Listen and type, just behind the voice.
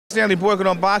Stanley Boycott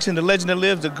on boxing, the legend that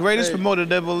lives, the greatest promoter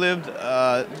that ever lived.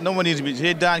 No one needs to be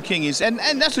here. Don King is, and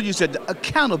that's what you said.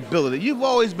 Accountability. You've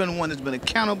always been one that's been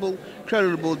accountable,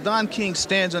 creditable. Don King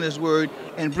stands on his word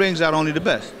and brings out only the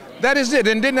best. That is it,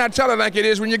 and did not tell it like it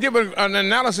is. When you give an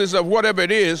analysis of whatever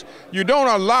it is, you don't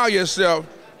allow yourself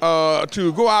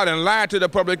to go out and lie to the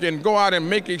public and go out and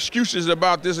make excuses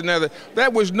about this and that.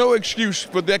 That was no excuse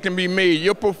for that can be made.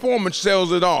 Your performance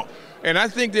sells it all. And I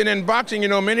think that in boxing, you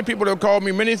know, many people have called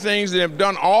me many things and have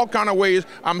done all kind of ways.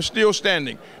 I'm still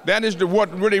standing. That is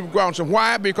what really grounds them.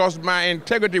 Why? Because my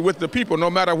integrity with the people, no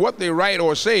matter what they write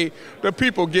or say, the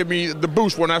people give me the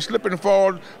boost. When I slip and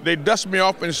fall, they dust me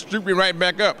off and scoop me right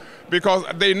back up because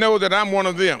they know that I'm one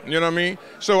of them. You know what I mean?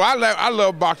 So I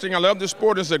love boxing. I love this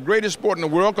sport. It's the greatest sport in the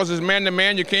world because it's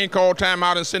man-to-man. You can't call time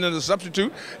out and send in a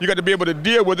substitute. You got to be able to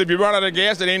deal with it. If you run out of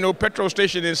gas, there ain't no petrol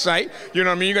station in sight. You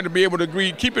know what I mean? You got to be able to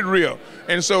agree, keep it real.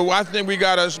 And so I think we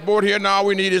got a sport here now.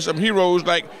 We need is some heroes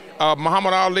like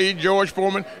Muhammad Ali, George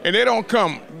Foreman, and they don't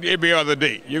come every other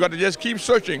day. You got to just keep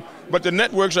searching. But the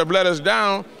networks have let us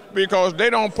down because they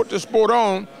don't put the sport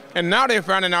on, and now they're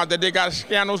finding out that they got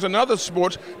scandals in other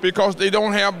sports because they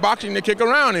don't have boxing to kick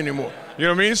around anymore. You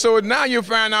know what I mean? So now you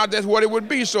find out that's what it would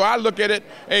be. So I look at it,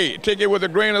 hey, take it with a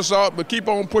grain of salt, but keep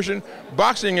on pushing.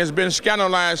 Boxing has been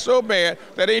scandalized so bad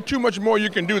that ain't too much more you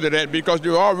can do to that because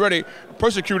you're already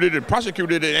persecuted and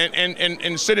prosecuted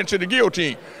and sent into the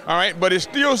guillotine. All right, but it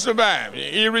still survived.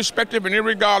 Irrespective and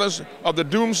irregardless of the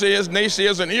doomsayers,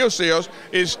 naysayers, and ill-sayers,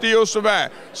 it still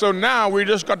survived. So now we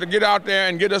just got to get out there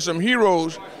and get us some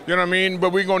heroes, you know what I mean?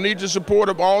 But we're going to need the support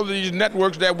of all of these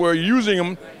networks that were using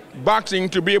them boxing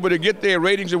to be able to get their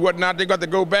ratings and whatnot. They got to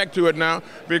go back to it now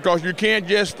because you can't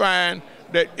just find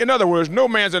that, in other words, no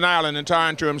man's an island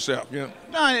entirely to himself. You know?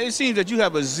 No, it seems that you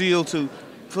have a zeal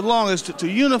for longest to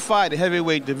unify the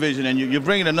heavyweight division, and you're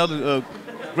bringing another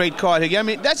great card here. I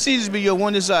mean, that seems to be your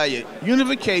one desire,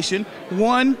 unification,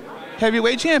 one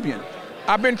heavyweight champion.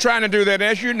 I've been trying to do that.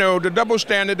 As you know, the double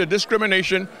standard, the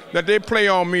discrimination that they play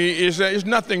on me is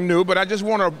nothing new, but I just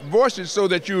want to voice it so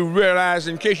that you realize,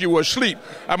 in case you were asleep,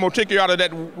 I'm going to take you out of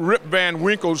that Rip Van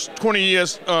Winkle's 20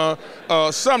 years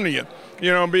somnia,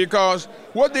 you know, because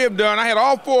what they've done, I had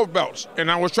all 4 belts,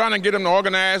 and I was trying to get them to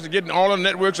organize, to get all the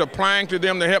networks applying to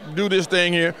them to help do this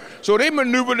thing here. So they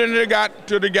maneuvered and they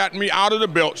got me out of the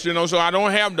belts, you know, so I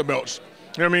don't have the belts.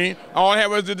 You know what I mean? All I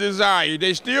have is the desire.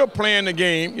 They still playing the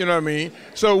game, you know what I mean?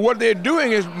 So what they're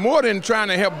doing is more than trying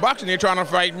to help boxing, they're trying to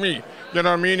fight me. You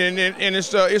know what I mean? And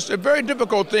it's a very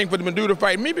difficult thing for them to do, to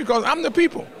fight me, because I'm the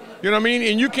people. You know what I mean?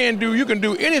 And you can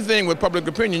do anything with public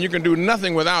opinion. You can do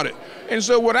nothing without it. And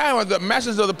so the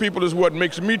masses of the people is what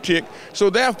makes me tick.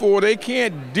 So therefore, they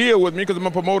can't deal with me because I'm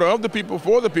a promoter of the people,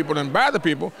 for the people, and by the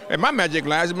people. And my magic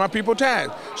lies in my people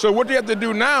tags. So what they have to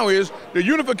do now is the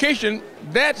unification,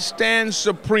 that stands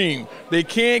supreme. They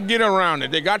can't get around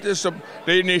it. They got this.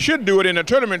 They should do it in a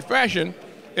tournament fashion.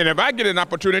 And if I get an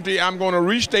opportunity, I'm going to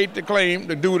restate the claim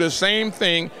to do the same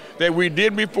thing that we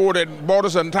did before that brought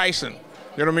us on Tyson.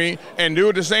 You know what I mean? And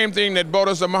do the same thing that brought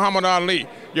us to Muhammad Ali.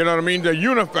 You know what I mean? To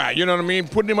unify, you know what I mean?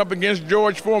 Putting him up against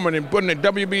George Foreman and putting the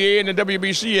WBA and the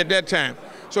WBC at that time.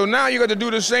 So now you got to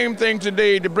do the same thing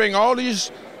today to bring all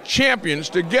these champions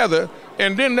together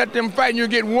and then let them fight, and you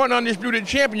get one undisputed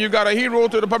champion. You got a hero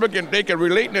to the public and they can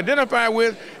relate and identify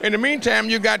with. In the meantime,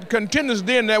 you got contenders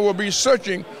then that will be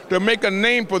searching to make a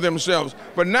name for themselves.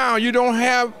 But now you don't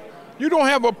have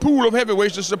a pool of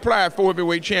heavyweights to supply 4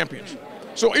 heavyweight champions.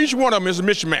 So each one of them is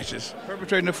mismatches.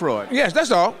 Perpetrating a fraud. Yes,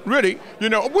 that's all, really. You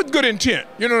know, with good intent,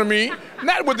 you know what I mean?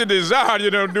 Not with the desire, you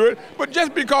know, to do it, but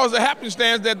just because of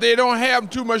happenstance that they don't have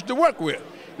too much to work with.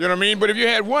 You know what I mean? But if you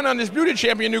had one undisputed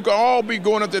champion, you could all be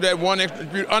going up to that one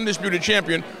undisputed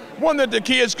champion, one that the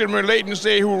kids can relate and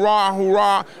say, hurrah,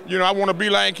 hurrah, you know, I want to be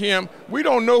like him. We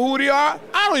don't know who they are.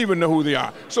 I don't even know who they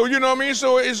are. So, you know what I mean?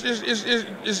 So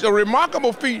it's a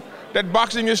remarkable feat that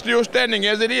boxing is still standing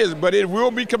as it is, but it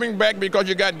will be coming back because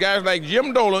you got guys like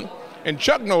Jim Dolan and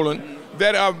Chuck Nolan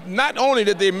that are not only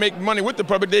that they make money with the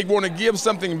public, they want to give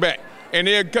something back. And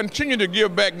they'll continue to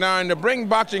give back now, and to bring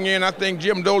boxing in, I think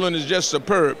Jim Dolan is just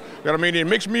superb. You know what I mean? It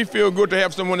makes me feel good to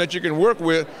have someone that you can work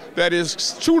with that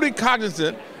is truly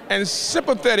cognizant and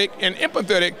sympathetic and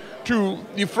empathetic to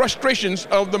the frustrations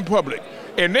of the public.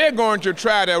 And they're going to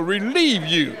try to relieve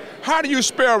you. How do you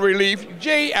spell relief?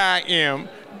 J-I-M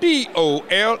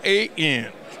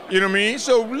D-O-L-A-N. You know what I mean?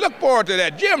 So look forward to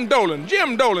that. Jim Dolan,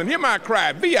 hear my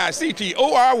cry,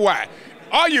 V-I-C-T-O-R-Y.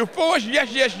 Are you for us?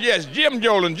 Yes, yes, yes. Jim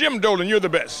Dolan, you're the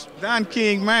best. Don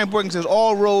King, Marion Boykin says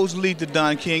all roads lead to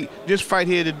Don King. This fight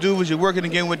here to do is you're working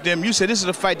again with them. You said this is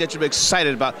a fight that you're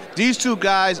excited about. These two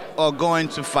guys are going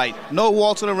to fight. No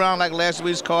waltzing around like last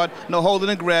week's card. No holding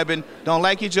and grabbing. Don't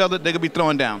like each other. They're going to be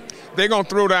throwing down. They're going to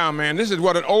throw down, man. This is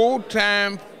what an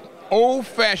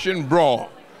old-fashioned brawl.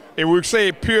 And we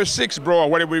say Pier 6 brawl,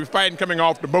 where they were fighting coming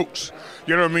off the boats.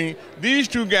 You know what I mean? These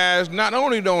two guys not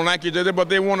only don't like each other, but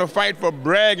they want to fight for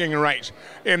bragging rights.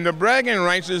 And the bragging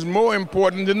rights is more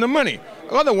important than the money.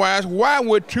 Otherwise, why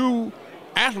would two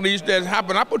athletes that have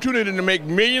an opportunity to make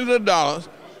millions of dollars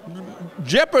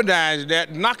jeopardize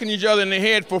that, knocking each other in the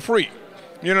head for free?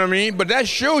 You know what I mean? But that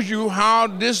shows you how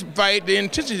this fight, the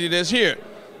intensity that's here.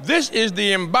 This is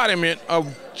the embodiment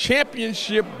of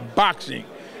championship boxing.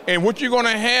 And what you're going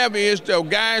to have is the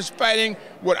guys fighting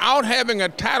without having a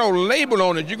title label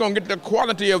on it. You're going to get the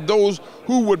quality of those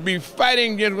who would be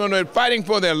fighting, fighting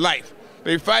for their life.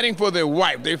 They're fighting for their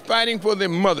wife. They're fighting for their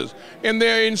mothers. And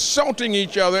they're insulting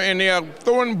each other, and they are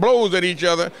throwing blows at each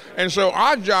other. And so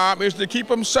our job is to keep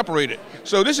them separated.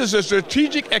 So this is a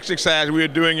strategic exercise we're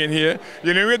doing in here.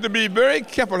 You know, you have to be very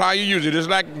careful how you use it. It's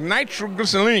like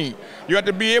nitroglycerin. You have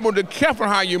to be able to careful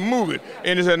how you move it.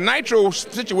 And it's a nitro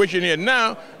situation here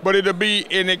now, but it'll be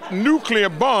a nuclear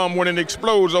bomb when it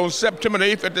explodes on September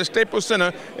 8th at the Staples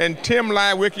Center. And Tim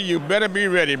Liewicki, you better be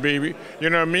ready, baby. You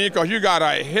know what I mean? Because you got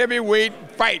a heavyweight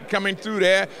fight coming through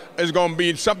there. Is going to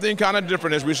be something kind of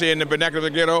different, as we say in the vernacular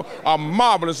of the ghetto, a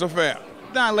marvelous affair.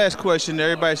 Don, last question.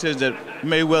 Everybody says that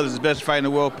Mayweather is the best fight in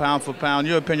the world, pound for pound.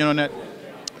 Your opinion on that?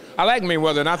 I like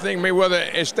Mayweather, and I think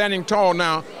Mayweather is standing tall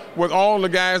now with all the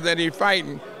guys that he's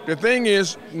fighting. The thing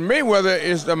is, Mayweather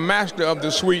is the master of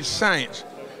the sweet science,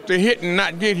 to hit and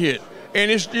not get hit. And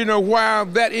it's, you know, while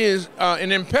that is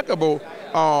an impeccable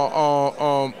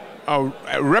a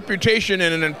reputation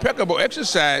and an impeccable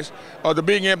exercise to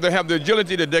being able to have the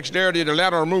agility, the dexterity, the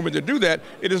lateral movement to do that,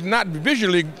 it is not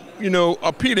visually, you know,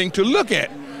 appealing to look at.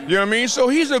 You know what I mean? So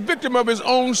he's a victim of his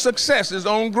own success, his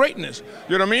own greatness.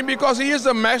 You know what I mean? Because he is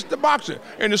a master boxer.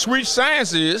 And the sweet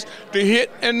science is to hit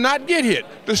and not get hit,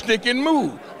 to stick and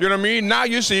move. You know what I mean? Now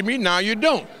you see me, now you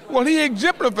don't. Well, he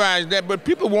exemplifies that, but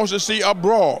people want to see a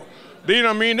brawl. You know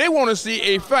what I mean? They want to see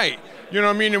a fight. You know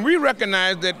what I mean? And we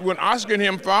recognize that when Oscar and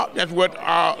him fought, that's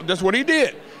what he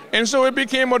did. And so it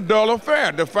became a dull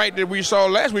affair. The fight that we saw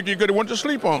last week, you could have went to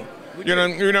sleep on. You know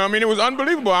what I mean? It was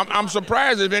unbelievable. I'm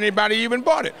surprised if anybody even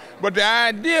bought it. But the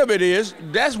idea of it is,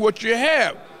 that's what you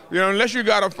have. You know, unless you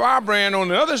got a firebrand on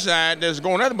the other side that's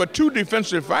going at it, but two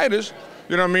defensive fighters,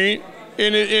 you know what I mean?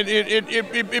 And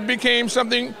it became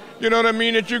something, you know what I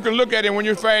mean, that you can look at it when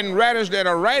you're fighting writers that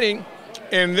are writing,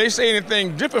 and they say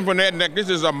anything different from that, and that this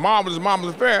is a marvelous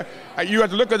affair, you have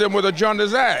to look at them with a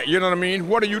jaundiced eye. You know what I mean?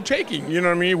 What are you taking? You know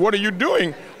what I mean? What are you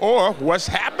doing? Or what's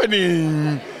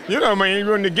happening? You know what I mean?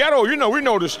 You're in the ghetto, you know, we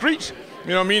know the streets.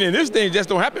 You know what I mean? And this thing just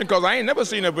don't happen because I ain't never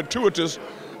seen a gratuitous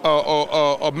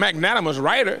or magnanimous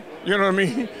writer. You know what I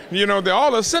mean? You know, they're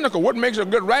all cynical. What makes a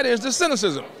good writer is the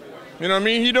cynicism. You know what I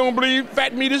mean? He don't believe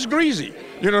fat meat is greasy.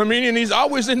 You know what I mean? And he's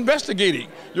always investigating.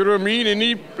 You know what I mean? And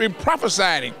he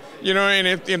prophesying. You know, and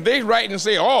if they write and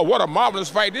say, oh, what a marvelous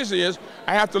fight this is,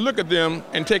 I have to look at them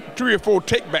and take 3 or 4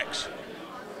 takebacks.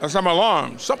 That's some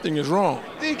alarm. Something is wrong.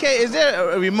 DK, is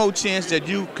there a remote chance that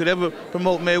you could ever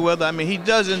promote Mayweather? I mean, he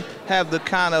doesn't have the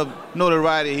kind of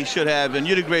notoriety he should have, and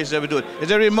you're the greatest to ever do it. Is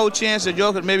there a remote chance that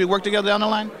y'all could maybe work together down the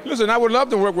line? Listen, I would love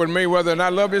to work with Mayweather, and I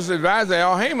love his advisor,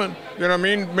 Al Heyman. You know what I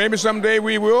mean? Maybe someday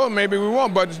we will, maybe we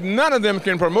won't, but none of them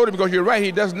can promote it because you're right,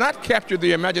 he does not capture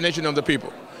the imagination of the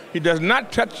people. He does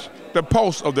not touch the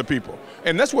pulse of the people.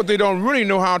 And that's what they don't really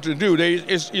know how to do.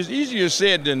 It's easier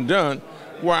said than done.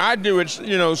 Where I do it,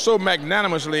 you know, so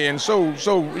magnanimously and so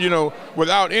you know,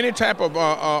 without any type of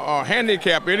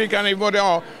handicap, any kind of what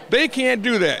all, they can't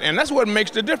do that, and that's what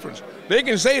makes the difference. They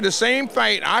can say the same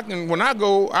fight. When I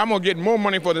go, I'm gonna get more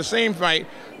money for the same fight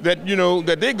that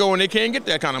that they go and they can't get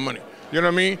that kind of money. You know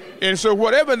what I mean? And so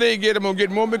whatever they get, I'm gonna get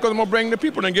more because I'm gonna bring the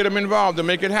people and get them involved to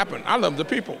make it happen. I love the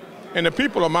people. And the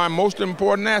people are my most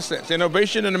important assets.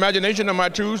 Innovation and imagination are my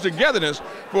tools. Togetherness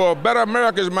for a better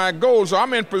America is my goal. So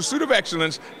I'm in pursuit of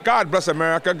excellence. God bless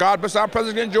America. God bless our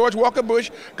President George Walker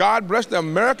Bush. God bless the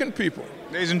American people.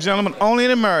 Ladies and gentlemen, only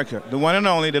in America, the one and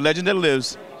only, the legend that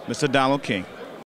lives, Mr. Donald King.